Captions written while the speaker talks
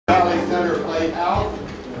Center Playhouse.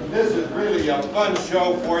 This is really a fun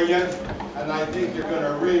show for you, and I think you're going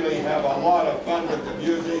to really have a lot of fun with the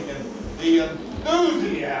music and the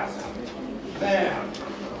enthusiasm. Man,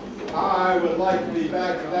 I would like to be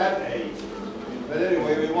back to that age. But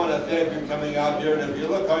anyway, we want to thank you for coming out here, and if you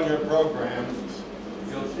look on your programs,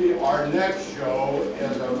 you'll see our next show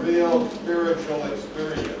is a real spiritual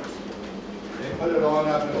experience. They put it on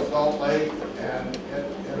up in Salt Lake, and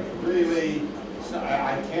it's really,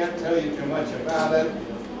 I can't tell you too much about it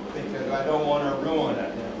because I don't want to ruin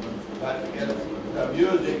it. But the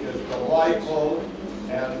music is delightful,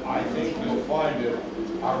 and I think you'll find it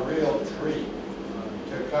a real treat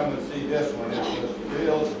to come and see this one. It's a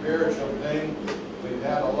real spiritual thing. We've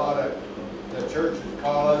had a lot of the churches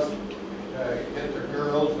call us to get their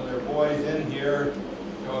girls and their boys in here.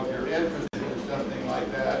 So if you're interested in something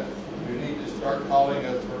like that, you need to start calling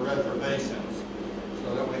us for reservations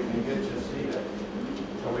so that we can get you seated,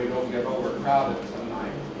 so we don't get overcrowded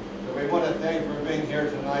tonight. So we want to thank you for being here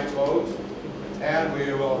tonight, folks. And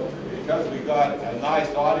we will, because we got a nice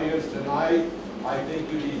audience tonight, I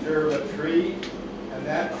think you deserve a treat. And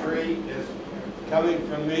that treat is coming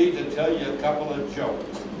from me to tell you a couple of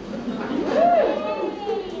jokes.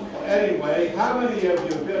 Anyway, how many of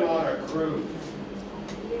you have been on a cruise?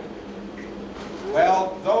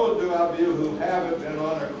 Well, those of you who haven't been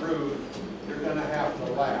on a cruise, you're going to have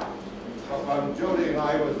to laugh. But when Jody and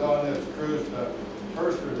I was on this cruise, the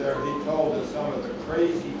purser there, he told us some of the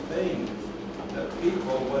crazy things that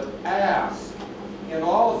people would ask in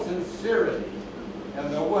all sincerity. And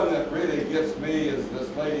the one that really gets me is this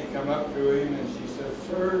lady come up to him and she says,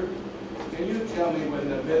 "Sir, can you tell me when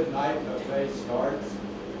the midnight buffet starts?"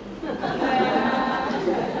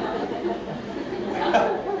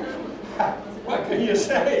 What can you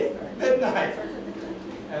say? Midnight.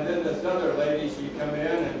 And then this other lady, she come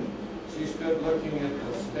in and she stood looking at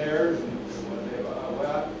the stairs and when they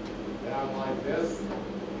went down like this.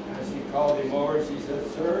 And she called him over and she said,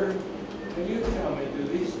 "Sir, can you tell me, do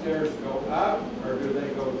these stairs go up or do they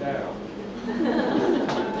go down?"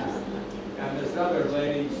 And this other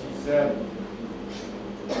lady, she said,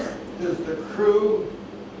 "Does the crew,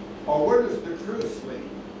 or where does the crew sleep?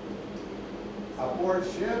 Aboard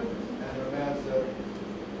ship?" And the man said,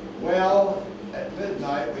 "Well, at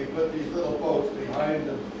midnight we put these little boats behind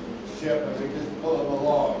the ship and we just pull them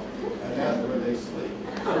along, and that's where they sleep."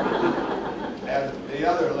 And the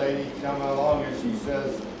other lady come along and she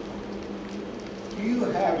says, "Do you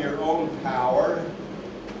have your own power?"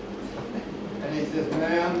 And he says,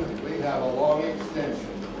 "Ma'am, we have a long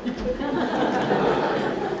extension."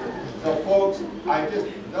 So folks,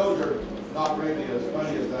 those are not really as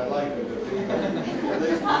funny as I'd like them to be, but at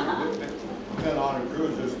least you've been on a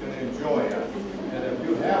cruise that's going to enjoy it. And if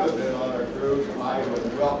you haven't been on a cruise, I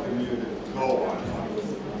would welcome you to go on one.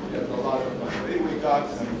 It's a lot of fun. We got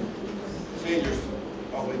some seniors,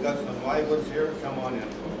 we got some live ones here. Come on in,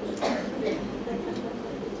 folks.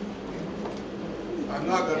 I'm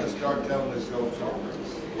not going to start telling the jokes over.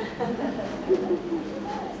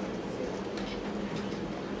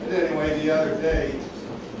 But anyway, the other day,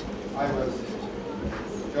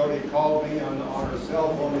 Jody called me on her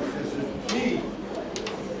cell phone and she says, "Gee,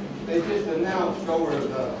 they just announced over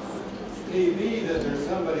the TV that there's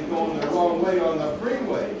somebody going the wrong way on the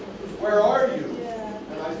freeway. Where are you?"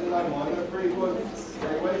 And I said, "I'm on the freeway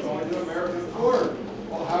going to American Court."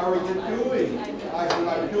 "Well, how are you doing?" I said,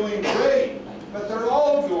 "I'm doing great. But they're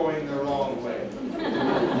all going the wrong way."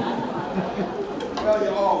 Well,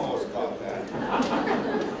 you almost got that.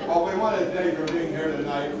 Well, we want to thank you for being here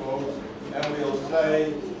tonight, folks, and we'll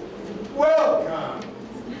say, welcome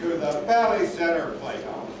to the Valley Center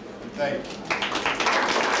Playhouse. Thank you.